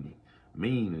mean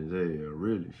as hell,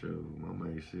 really sure. Mama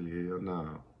ain't silly, hell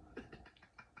no.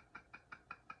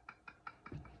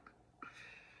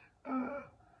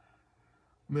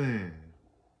 Man,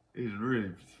 it's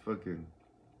really fucking.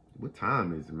 What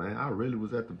time is it, man? I really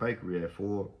was at the bakery at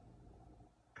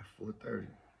 4:30,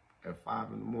 at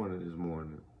 5 in the morning this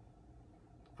morning,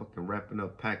 fucking wrapping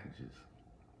up packages.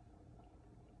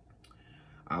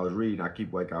 I was reading. I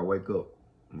wake up.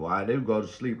 Well, I do go to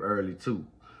sleep early too.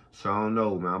 So I don't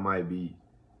know, man. I might be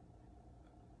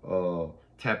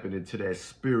tapping into that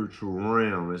spiritual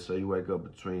realm. And so you wake up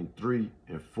between 3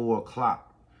 and 4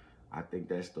 o'clock. I think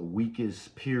that's the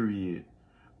weakest period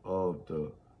of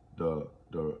the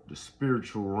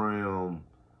spiritual realm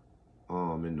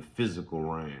in the physical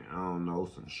realm. I don't know,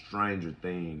 some Stranger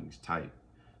Things type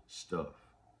stuff.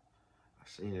 I've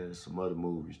seen it in some other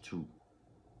movies too,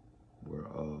 where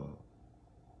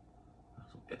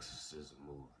some exorcism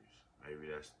movies. Maybe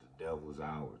that's The Devil's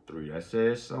Hour 3. That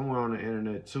says somewhere on the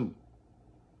internet too.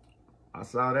 I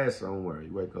saw that somewhere.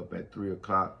 You wake up at 3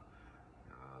 o'clock.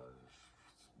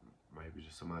 Maybe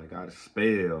just somebody got a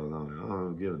spell on it. I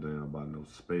don't give a damn about no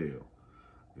spell.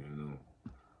 You know.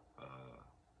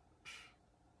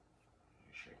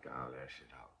 Check all that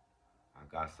shit out. I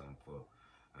got something for,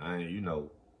 you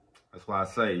know, that's why I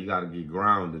say you gotta get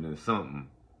grounded in something.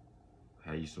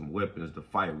 Have you some weapons to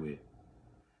fight with.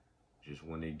 Just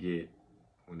when they get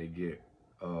in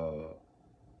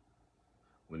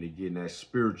that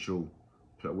spiritual,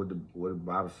 what the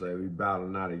Bible say, we battle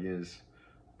not against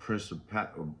the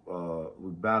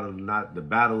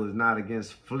battle is not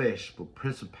against flesh, but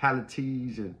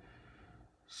principalities and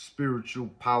spiritual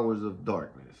powers of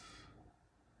darkness.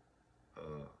 I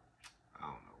don't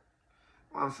know.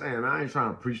 What I'm saying, I ain't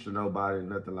trying to preach to nobody,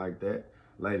 nothing like that.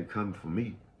 Lady coming for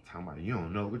me, talking about you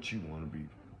don't know what you want to be.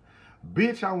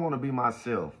 Bitch, I want to be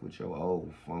myself with your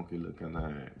old funky looking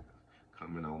ass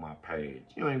coming on my page.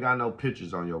 You ain't got no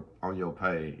pictures on your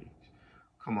page.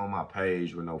 Come on my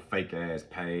page with no fake ass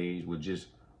page with just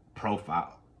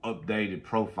updated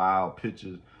profile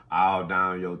pictures all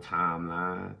down your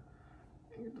timeline.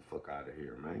 Get the fuck out of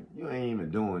here, man. You ain't even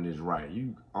doing this right.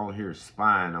 You on here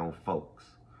spying on folks.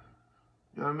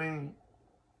 You know what I mean?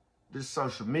 This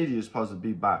social media is supposed to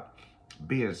be about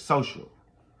being social.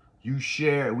 You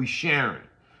share, we sharing.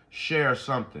 Share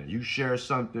something. You share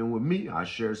something with me, I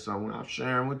share something I'm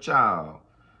sharing with y'all.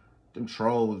 Them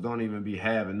trolls don't even be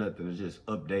having nothing. It's just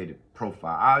updated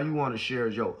profile. All you want to share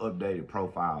is your updated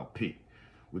profile pic.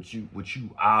 With you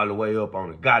all the way up on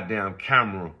the goddamn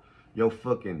camera. Your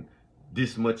fucking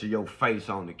this much of your face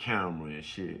on the camera and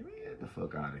shit. Get the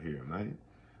fuck out of here, man.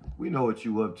 We know what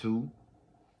you up to.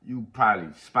 You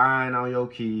probably spying on your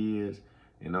kids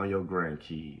and on your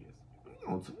grandkids.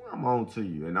 I'm on to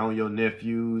you. And on your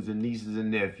nephews and nieces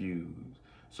and nephews.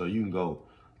 So you can go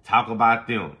talk about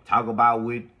them. Talk about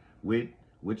what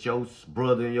your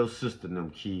brother and your sister and them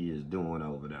kids doing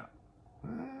over there.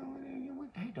 Well,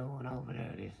 over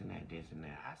there, this and that, this and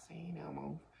that. I seen them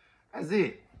on. That's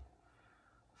it.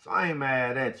 So I ain't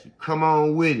mad at you. Come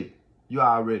on with it. You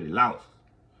already lost.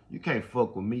 You can't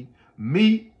fuck with me.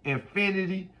 Me,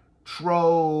 infinity,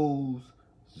 trolls,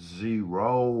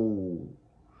 zero.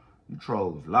 You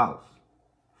trolls lost.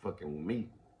 Fucking with me.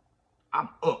 I'm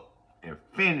up.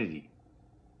 Infinity.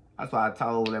 That's why I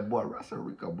told that boy, I said,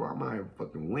 Rico, bro, I'm out here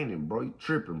fucking winning, bro. You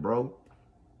tripping, bro.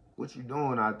 What you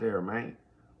doing out there, man?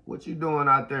 What you doing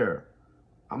out there?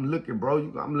 I'm looking, bro.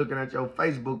 I'm looking at your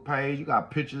Facebook page. You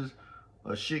got pictures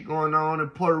of shit going on in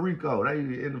Puerto Rico. They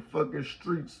in the fucking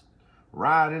streets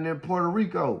riding in Puerto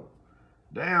Rico.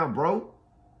 Damn, bro.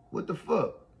 What the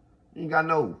fuck? You ain't got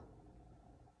no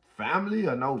family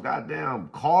or no goddamn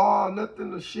car,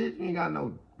 nothing or shit. You ain't got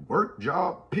no work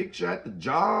job, picture at the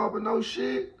job or no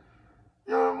shit.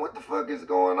 You know, what the fuck is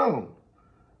going on?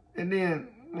 And then,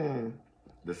 man,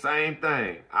 the same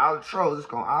thing. All the trolls, it's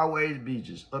gonna always be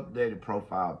just updated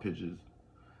profile pictures.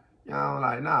 You know,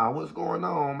 like, nah, what's going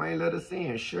on, man? Let us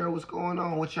in. Share what's going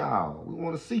on with y'all. We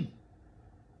want to see.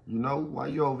 You know, why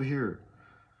you over here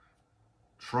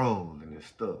trolling and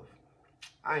stuff.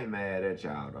 I ain't mad at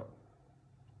y'all, though.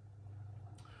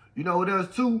 You know what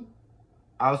else, too?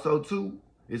 Also, too,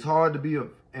 it's hard to be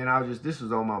this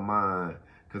was on my mind,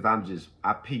 because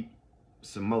I peep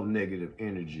some more negative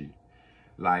energy.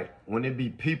 Like, when it be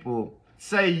people,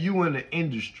 say you in the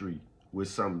industry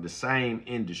with the same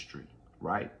industry,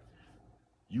 right?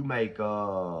 You make,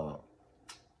 you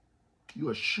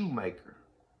a shoemaker.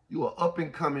 You a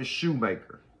up-and-coming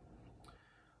shoemaker.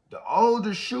 The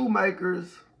older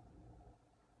shoemakers,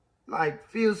 like,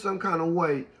 feel some kind of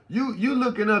way. You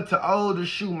looking up to older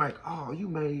shoemaker. Oh, you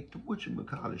made the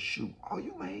whatchamacallit shoe. Oh,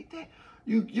 you made that.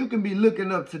 You can be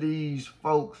looking up to these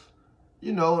folks,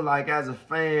 you know, like as a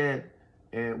fan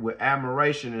and with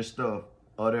admiration and stuff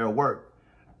of their work.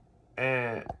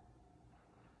 And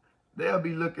they'll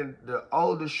be looking, the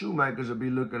older shoemakers will be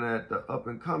looking at the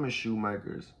up-and-coming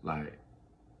shoemakers like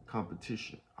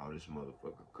competition. Oh, this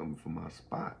motherfucker coming from my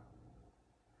spot.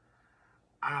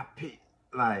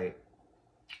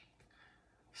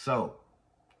 So,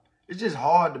 it's just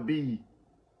hard to be,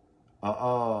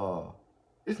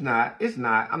 it's not,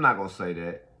 I'm not gonna say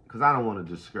that, because I don't want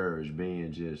to discourage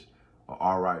being just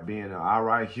being an all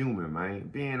right human, man.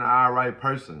 Being an all right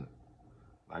person.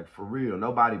 Like, for real,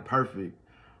 nobody perfect,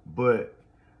 but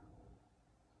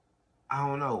I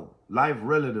don't know, life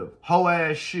relative, whole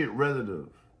ass shit relative.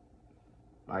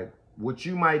 Like, what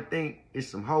you might think is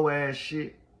some whole ass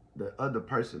shit, the other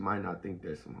person might not think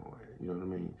that's some whole ass. You know what I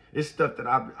mean? It's stuff that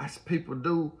I people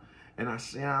do, and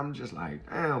I'm just like,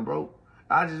 damn, bro.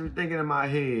 I just be thinking in my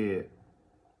head,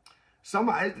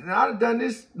 I've done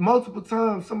this multiple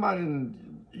times.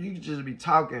 You just be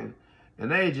talking,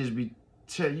 and they just be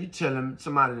telling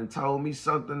somebody that told me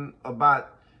something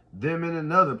about them and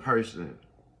another person,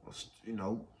 you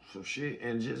know, some shit,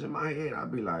 and just in my head,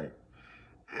 I'd be like,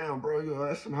 damn, bro, yo,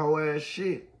 that's some whole ass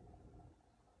shit.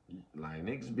 Like,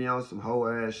 niggas be on some whole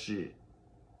ass shit.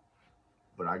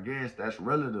 But I guess that's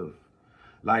relative.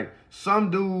 Like, some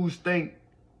dudes think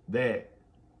that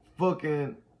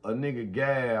fucking a nigga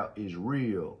gal is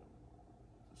real.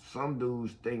 Some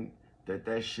dudes think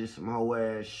that shit some whole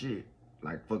ass shit.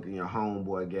 Like fucking your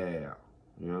homeboy gal.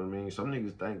 You know what I mean? Some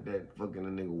niggas think that fucking a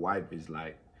nigga wife is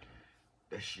like,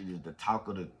 that shit is the talk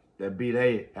of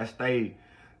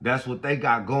that's what they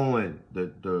got going.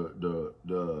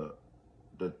 The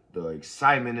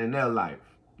excitement in their life.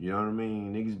 You know what I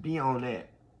mean? Niggas be on that.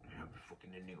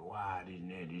 Fucking that nigga wild,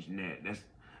 this and that.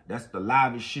 That's the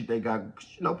livest shit they got.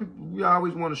 You know, people, we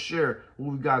always want to share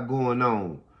what we got going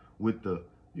on with the,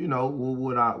 you know,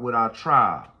 with our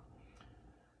tribe.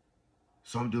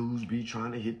 Some dudes be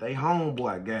trying to hit their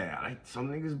homeboy gal. Some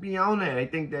niggas be on that. They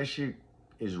think that shit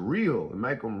is real. It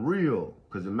make them real,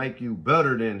 because it make you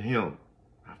better than him.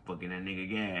 I fucking that nigga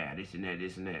gal, this and that.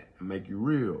 It make you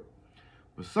real.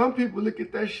 But some people look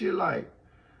at that shit like,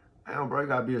 damn, bro, you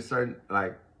gotta be a certain,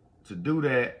 like, to do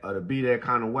that or to be that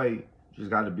kind of way, you just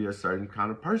gotta be a certain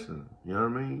kind of person. You know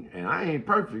what I mean? And I ain't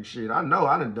perfect shit. I know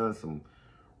I done some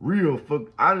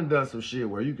shit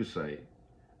where you could say,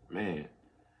 man,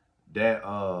 that's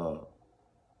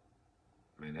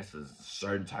a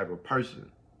certain type of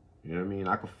person. You know what I mean?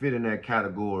 I could fit in that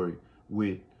category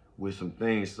with some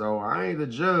things. So I ain't the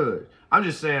judge. I'm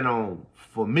just saying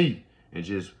for me and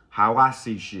just how I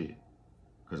see shit.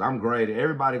 Because I'm graded.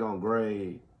 Everybody gonna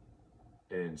grade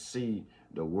and see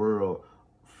the world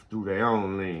through their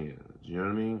own lens. You know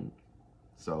what I mean?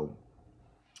 So,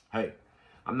 hey,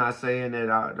 I'm not saying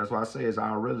that, that's why I say it's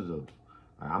all relative.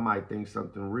 I might think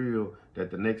something real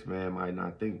that the next man might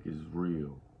not think is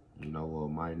real. you know, or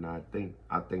might not think.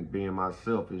 I think being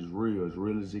myself is as real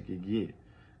as it could get.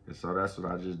 And so that's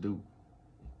what I just do.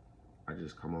 I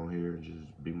just come on here and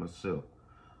just be myself.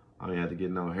 I don't have to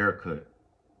get no haircut.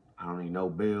 I don't need no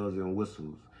bells and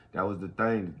whistles. That was the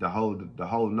thing. The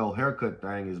whole no haircut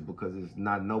thing is because it's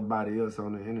not nobody else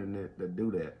on the internet that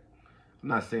do that. I'm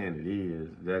not saying it is.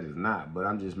 That is not. But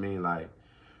I'm just mean like,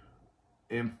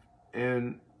 in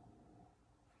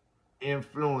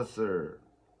influencer.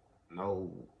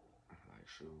 No, like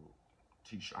shoot,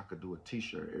 t-shirt. I could do a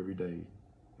t-shirt every day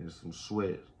and some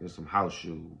sweats and some house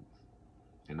shoes,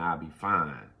 and I'll be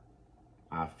fine.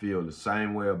 I feel the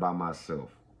same way about myself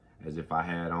as if I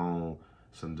had on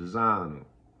some designer.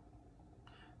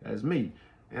 That's me.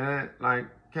 And like,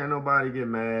 can't nobody get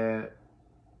mad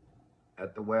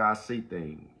at the way I see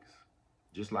things.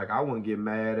 Just like I wouldn't get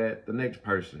mad at the next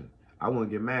person. I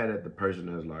wouldn't get mad at the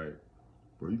person that's like,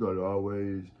 bro, you gotta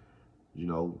always, you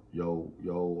know,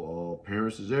 your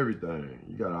appearance is everything.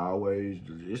 You gotta always,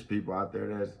 it's people out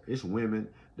there it's women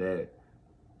that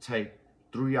take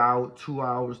 3 hours, 2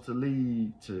 hours to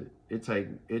lead to,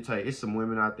 it's some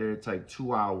women out there that take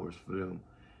 2 hours for them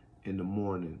in the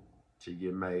morning to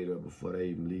get made up before they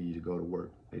even leave to go to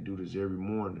work. They do this every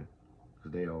morning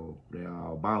because they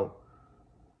are about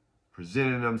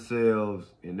presenting themselves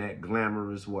in that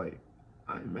glamorous way.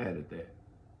 I ain't mad at that.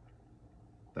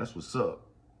 That's what's up.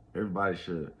 Everybody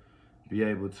should be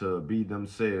able to be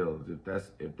themselves.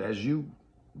 If that's you,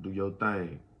 do your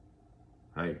thing.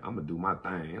 Hey, I'm gonna do my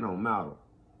thing. It don't matter.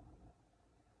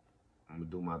 I'm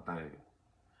gonna do my thing.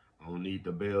 I don't need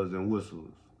the bells and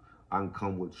whistles. I can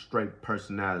come with straight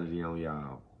personality on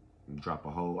y'all and drop a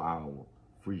whole hour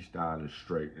freestyling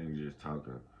straight and just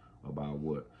talking about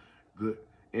what good,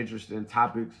 interesting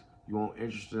topics. You want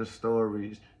interesting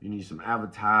stories. You need some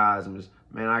advertisements.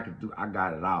 Man, I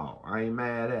got it all. I ain't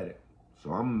mad at it.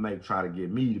 So I'm gonna try to get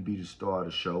me to be the star of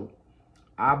the show.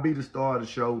 I'll be the star of the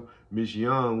show. Miss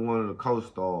Young, one of the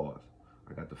co-stars.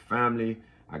 I got the family.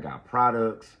 I got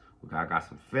products. I got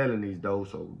some felonies though,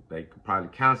 so they could probably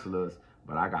cancel us.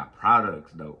 But I got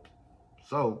products though.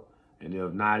 So, and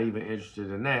if not even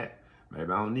interested in that,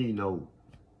 maybe I don't need no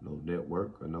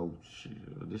network or no shit.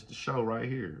 This the show right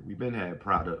here. We've been had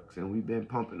products and we've been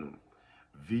pumping them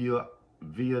via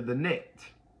the net.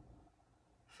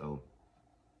 So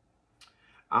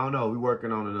I don't know. We're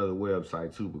working on another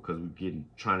website too because we're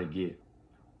trying to get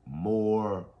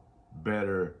more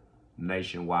better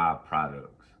nationwide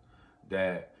products.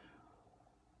 That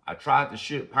I tried to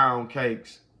ship pound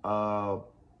cakes. I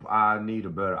need a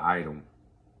better item.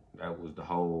 That was the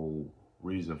whole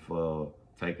reason for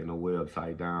taking the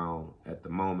website down at the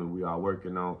moment we are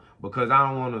working on, because I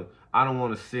don't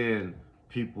wanna send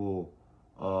people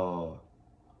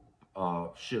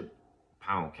ship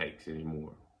pound cakes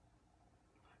anymore.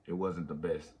 It wasn't the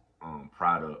best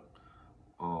product,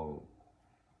 but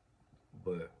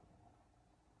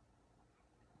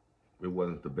it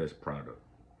wasn't the best product.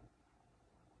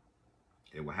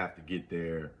 It will have to get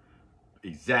there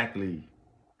exactly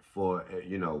for,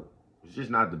 you know, it's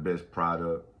just not the best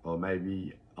product, or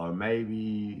maybe I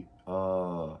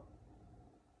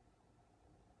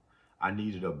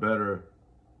needed a better,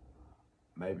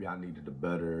 maybe I needed a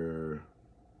better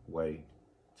way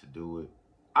to do it.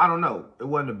 I don't know. It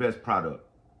wasn't the best product.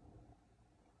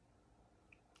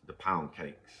 The pound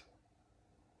cakes.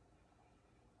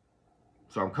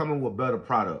 So I'm coming with better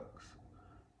products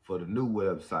for the new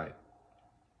website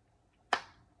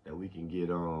that we can get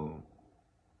on.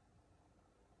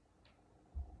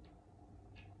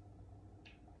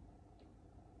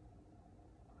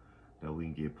 That we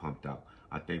can get pumped out.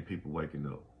 I think people waking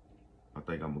up. I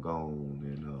think I'm gonna go on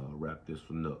and wrap this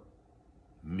one up.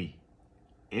 Me.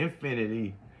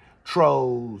 Infinity.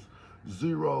 Trolls.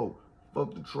 Zero.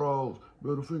 Fuck the trolls.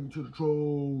 Middle finger to the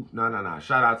trolls. Nah.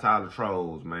 Shout out to all the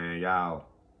trolls, man. Y'all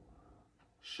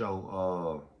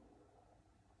show,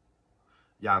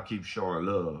 y'all keep showing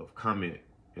love. Comment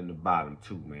in the bottom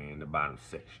too, man. In the bottom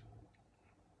section.